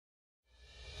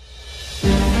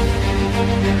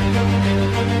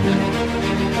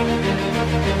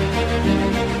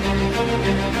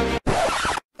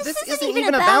This isn't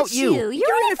even about you. You're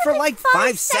in it for like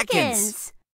 5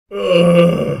 seconds.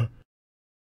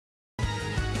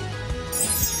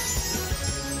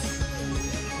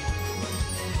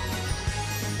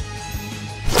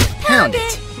 Pound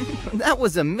it! That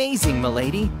was amazing,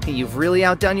 milady. You've really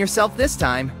outdone yourself this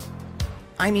time.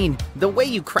 I mean, the way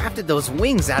you crafted those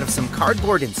wings out of some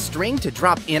cardboard and string to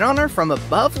drop in on her from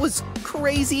above was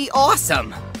crazy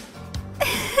awesome.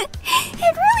 It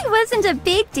really wasn't a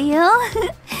big deal.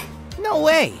 No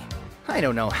way. I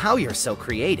don't know how you're so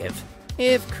creative.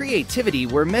 If creativity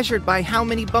were measured by how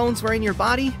many bones were in your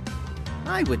body,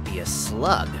 I would be a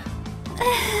slug.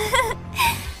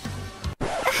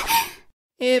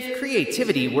 If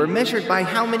creativity were measured by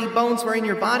how many bones were in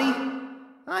your body,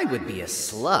 I would be a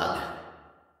slug.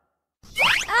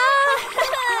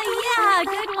 Yeah,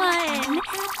 good one.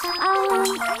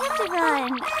 I have to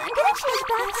run. I'm gonna change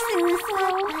back soon, so...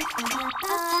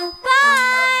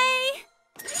 bye!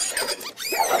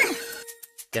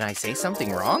 Did I say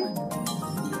something wrong?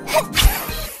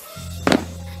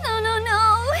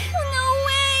 No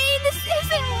way! This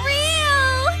isn't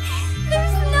real!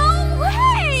 There's no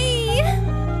way!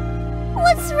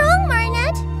 What's wrong,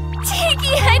 Marinette?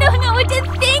 Tikki, I don't know what to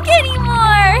think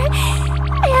anymore!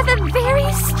 I have a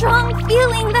very strong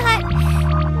feeling that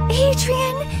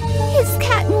Adrien is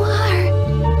Cat Noir.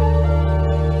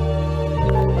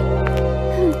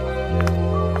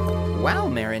 Wow,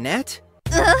 Marinette.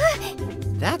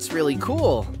 That's really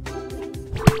cool.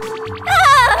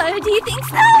 Do you think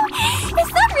so?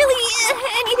 It's not really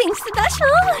anything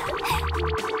special.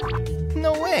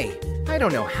 No way. I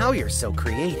don't know how you're so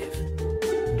creative.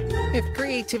 If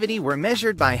creativity were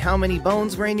measured by how many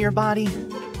bones were in your body,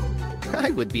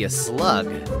 I would be a slug.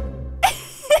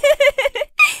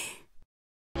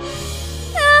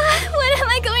 What am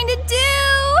I going to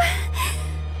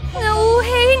do?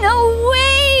 No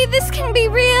way! This can be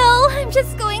real! I'm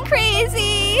just going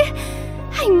crazy!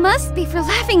 I must be for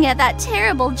laughing at that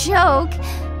terrible joke.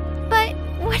 But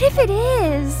what if it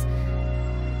is?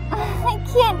 I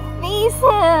can't face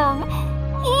him!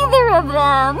 Either of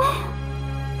them!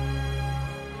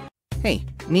 Hey,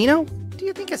 Nino? Do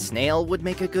you think a snail would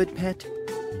make a good pet?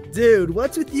 Dude,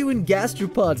 what's with you and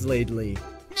gastropods lately?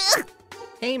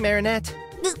 Hey, Marinette.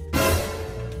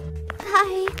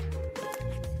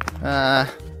 Hi.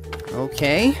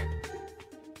 Okay.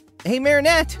 Hey,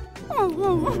 Marinette! I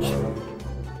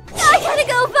gotta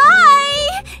go,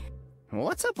 bye!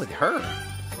 What's up with her?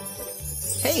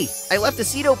 Hey, I left a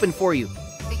seat open for you.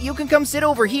 You can come sit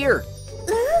over here.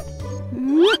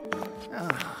 Oh,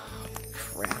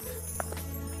 crap.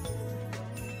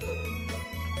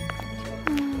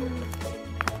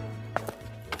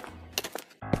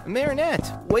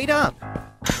 Marinette, wait up.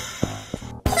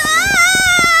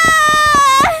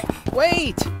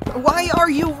 Wait! Why are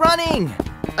you running?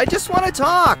 I just want to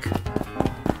talk.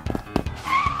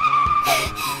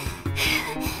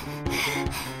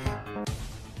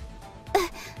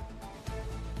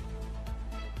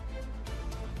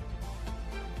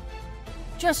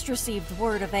 Just received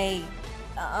word of a,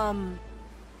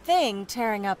 thing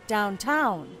tearing up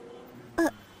downtown.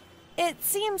 It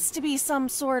seems to be some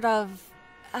sort of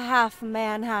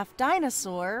half-man,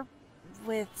 half-dinosaur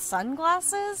with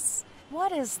sunglasses?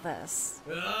 What is this?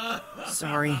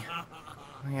 Sorry.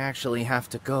 I actually have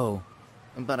to go.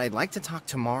 But I'd like to talk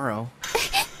tomorrow.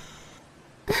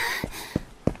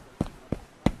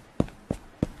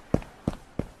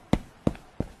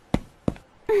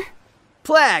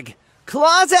 Plague!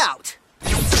 Claws out!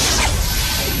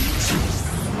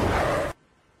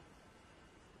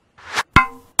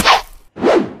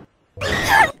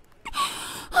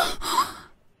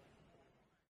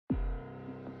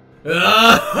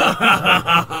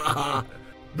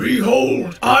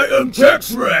 Behold, I am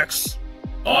Tex-Rex!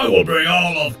 I will bring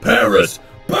all of Paris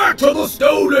back to the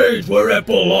Stone Age where it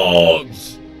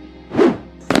belongs!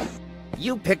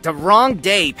 You picked a wrong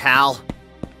day, pal.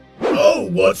 Oh,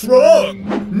 what's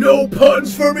wrong? No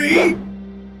puns for me?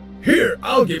 Here,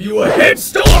 I'll give you a head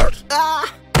start!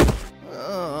 Oh.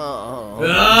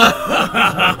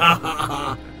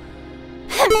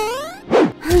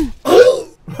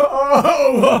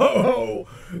 Oh,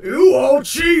 you all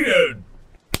cheated!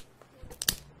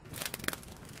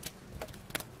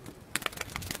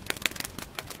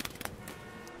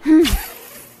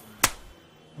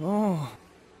 Oh.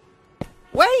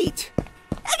 Wait!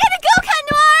 I gotta go, Cat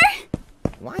Noir!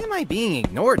 Why am I being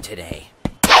ignored today?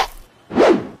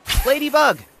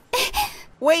 Ladybug!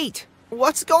 Wait!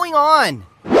 What's going on?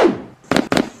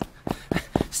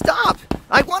 Stop!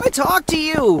 I want to talk to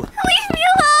you! Leave me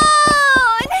alone!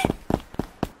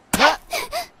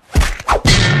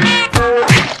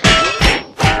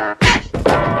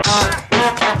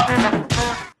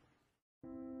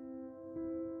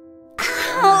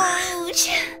 Ouch!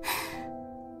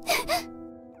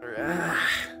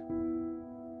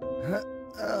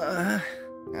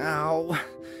 Ow.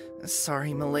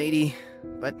 Sorry, milady,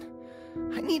 but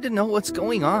I need to know what's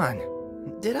going on.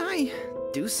 Did I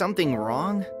do something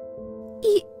wrong?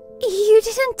 You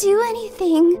didn't do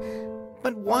anything.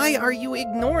 But why are you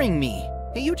ignoring me?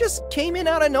 You just came in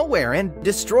out of nowhere and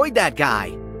destroyed that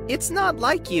guy. It's not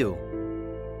like you.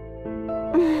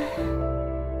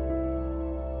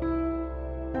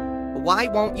 Why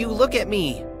won't you look at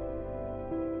me?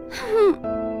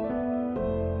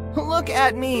 Look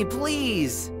at me,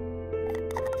 please.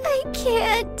 I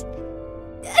can't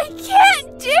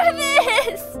do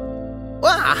this!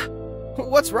 Ah!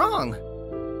 What's wrong?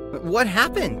 What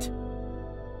happened?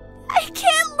 I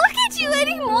can't look at you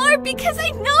anymore because I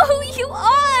know who you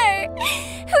are!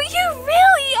 Who you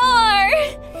really are!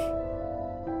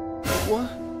 What?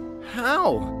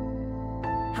 How?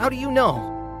 How do you know?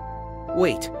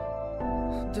 Wait.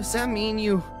 Does that mean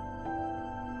you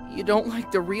don't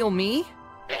like the real me?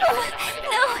 No,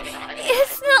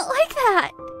 it's not like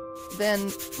that. Then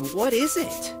what is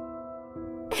it?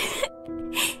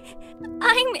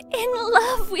 I'm in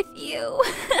love with you.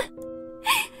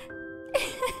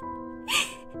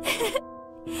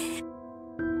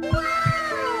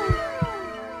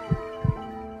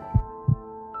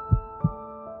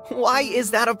 Why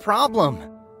is that a problem?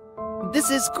 This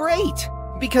is great,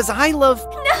 because I love—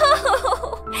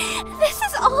 No! This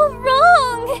is all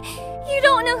wrong! You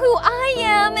don't know who I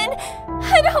am, and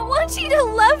I don't want you to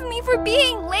love me for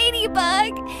being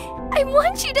Ladybug. I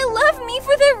want you to love me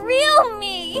for the real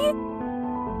me.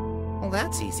 Well,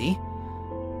 that's easy.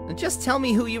 Just tell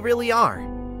me who you really are.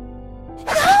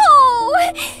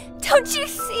 No! Don't you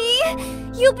see?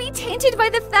 You'll be tainted by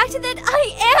the fact that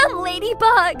I am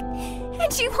Ladybug,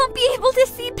 and you won't be able to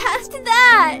see past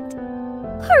that.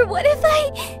 Or what if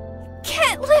I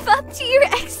can't live up to your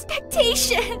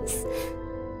expectations?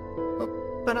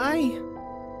 But I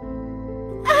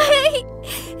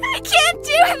can't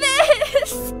do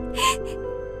this!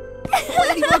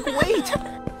 Ladybug, wait!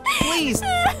 Please!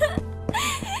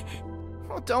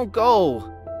 Oh, don't go!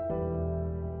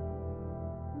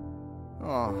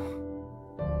 Oh.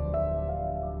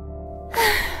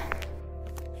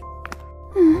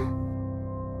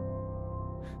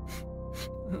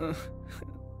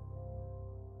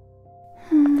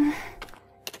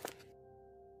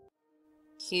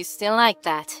 You still like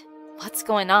that? What's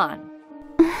going on?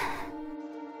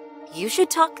 You should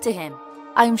talk to him.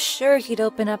 I'm sure he'd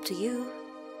open up to you.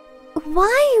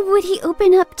 Why would he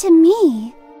open up to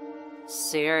me?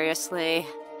 Seriously?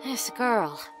 This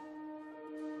girl.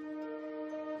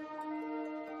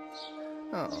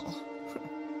 Oh.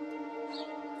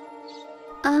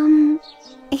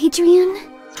 Adrien?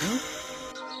 Huh?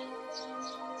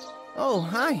 Oh,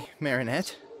 hi,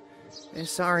 Marinette.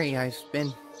 Sorry, I've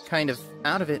been kind of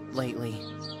out of it lately.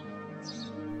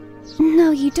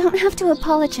 No, you don't have to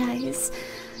apologize.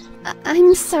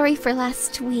 I'm sorry for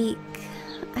last week.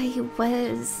 I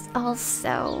was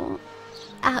also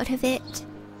out of it.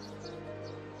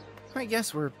 I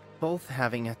guess we're both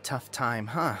having a tough time,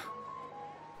 huh?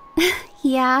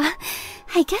 Yeah,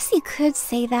 I guess you could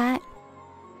say that.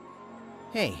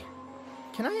 Hey,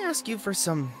 can I ask you for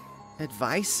some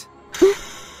advice?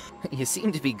 You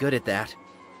seem to be good at that.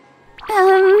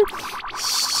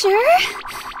 Sure?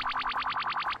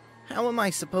 How am I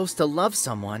supposed to love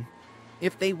someone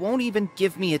if they won't even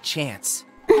give me a chance?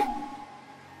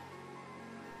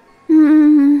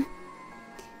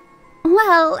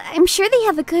 Well, I'm sure they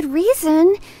have a good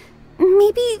reason.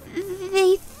 Maybe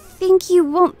they think you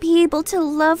won't be able to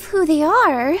love who they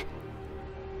are.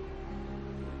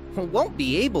 Won't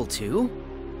be able to?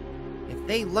 If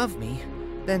they love me,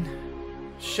 then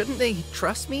shouldn't they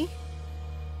trust me?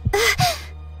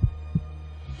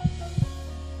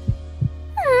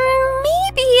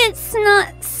 Maybe it's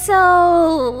not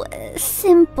so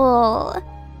simple.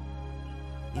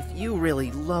 If you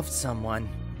really loved someone,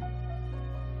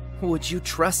 would you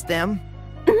trust them?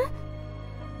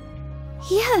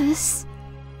 Yes.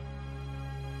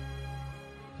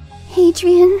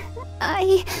 Adrien,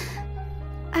 I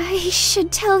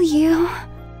should tell you.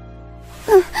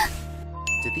 Do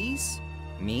these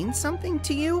mean something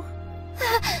to you?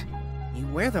 You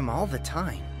wear them all the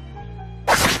time.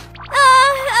 They're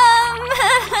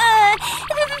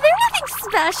nothing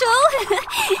special.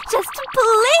 Just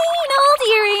plain old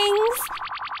earrings.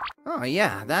 Oh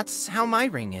yeah, that's how my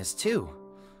ring is too.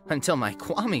 Until my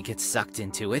Kwame gets sucked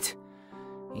into it.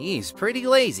 He's pretty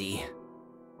lazy.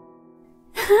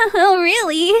 Oh,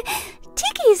 really?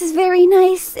 Tikki's is very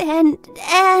nice and...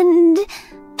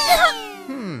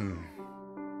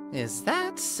 Is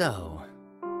that so?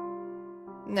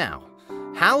 Now,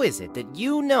 how is it that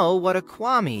you know what a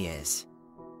kwami is?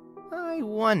 I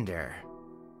wonder.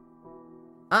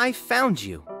 I found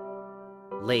you,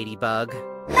 Ladybug.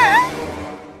 Huh?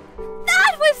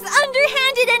 That was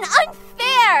underhanded and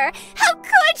unfair! How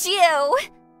could you?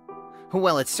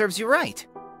 Well, it serves you right.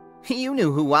 You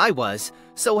knew who I was,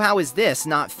 so how is this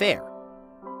not fair?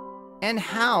 And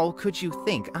how could you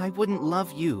think I wouldn't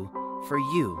love you for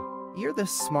you? You're the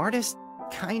smartest,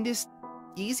 kindest,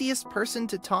 easiest person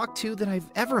to talk to that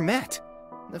I've ever met.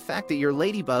 The fact that you're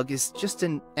Ladybug is just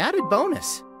an added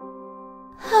bonus.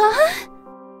 Huh?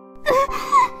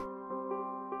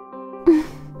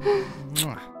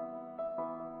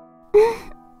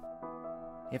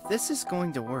 If this is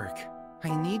going to work,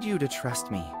 I need you to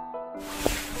trust me.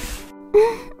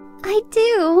 I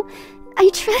do. I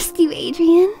trust you,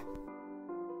 Adrien.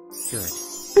 Good.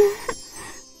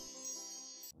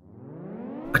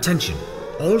 Attention!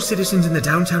 All citizens in the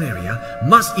downtown area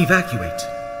must evacuate.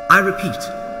 I repeat,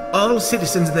 all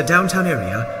citizens in the downtown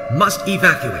area must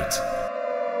evacuate.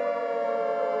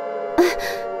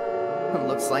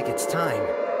 Looks like it's time.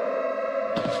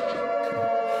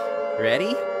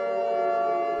 Ready?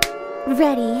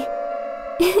 Ready.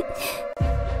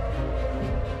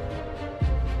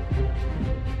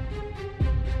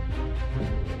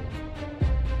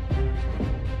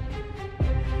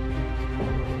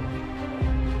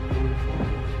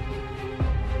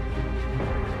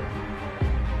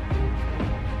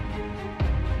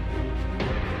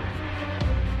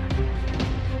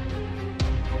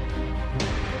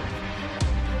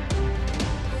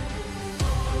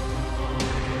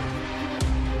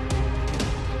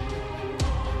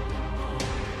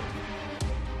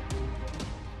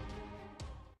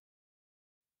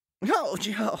 Oh,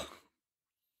 Joe.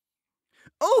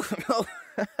 Oh, oh,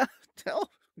 oh, oh,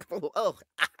 oh, oh,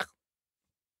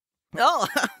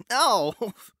 oh,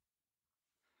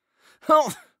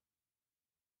 oh,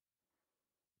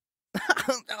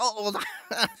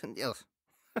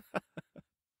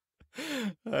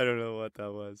 I don't know what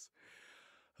that was.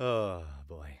 Oh,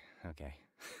 boy. Okay.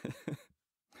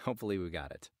 Hopefully we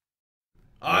got it.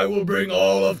 I will bring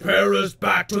all of Paris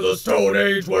back to the Stone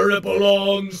Age where it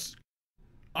belongs.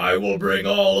 I will bring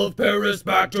all of Paris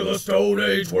back to the Stone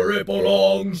Age where it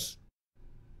belongs.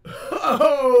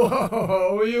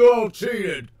 Oh, you all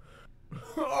cheated.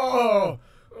 Oh,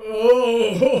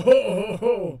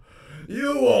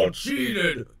 you all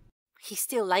cheated. He's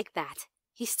still like that.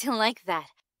 He's still like that.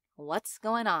 What's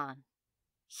going on?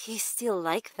 He's still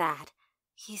like that.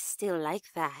 He's still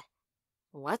like that.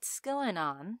 What's going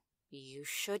on? You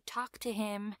should talk to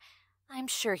him. I'm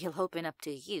sure he'll open up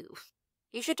to you.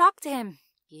 You should talk to him.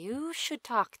 You should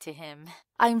talk to him.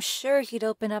 I'm sure he'd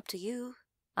open up to you.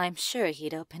 I'm sure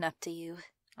he'd open up to you.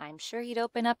 I'm sure he'd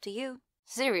open up to you.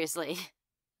 Seriously,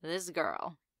 this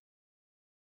girl.